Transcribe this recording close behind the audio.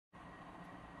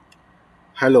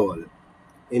Hello all.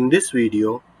 In this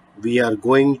video, we are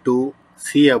going to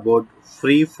see about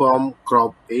freeform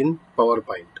crop in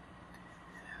PowerPoint.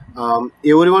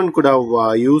 Everyone could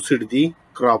have used the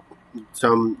crop.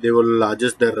 They will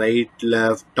adjust the right,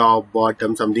 left, top,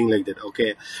 bottom, something like that.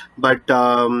 Okay, but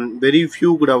very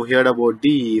few could have heard about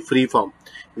the freeform.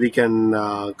 We can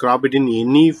crop it in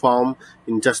any form,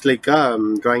 in just like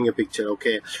drawing a picture.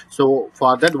 Okay, so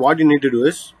for that, what you need to do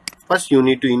is first you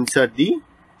need to insert the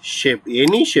shape,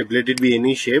 any shape. Let it be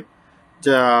any shape.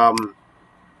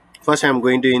 First, I'm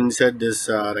going to insert this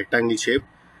rectangle shape.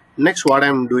 Next, what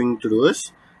I'm doing to do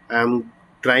is I'm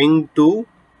trying to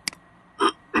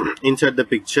insert the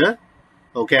picture.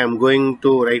 Okay, I'm going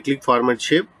to right click format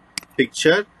shape,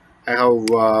 picture. I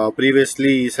have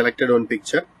previously selected one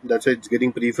picture, that's why it's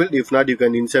getting pre-filled. If not, you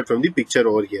can insert from the picture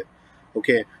over here.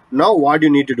 Okay, now what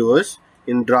you need to do is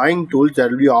in drawing tools there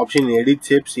will be option edit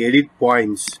shapes, edit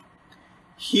points.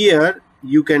 Here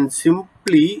you can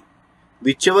simply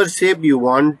whichever shape you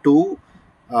want to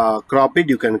crop it,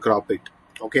 you can crop it.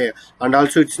 Okay, and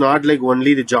also it's not like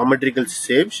only the geometrical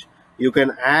shapes, you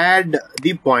can add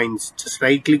the points. Just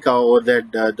right click over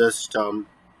that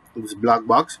this block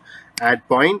box, add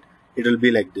point. It will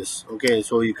be like this. Okay,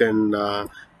 so you can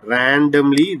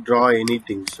randomly draw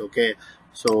anything. Okay,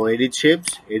 so edit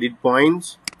shapes, edit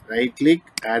points, right click,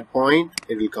 add point,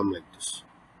 it will come like this.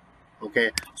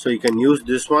 Okay, so you can use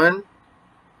this one,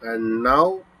 and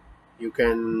now you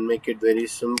can make it very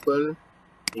simple.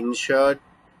 Insert,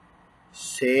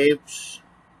 shapes.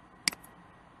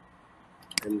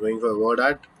 I'm going for word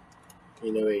art,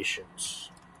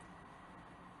 innovations.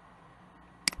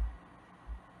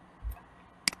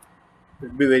 It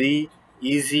will be very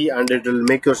easy and it will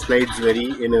make your slides very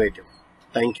innovative.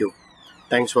 Thank you.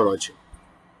 Thanks for watching.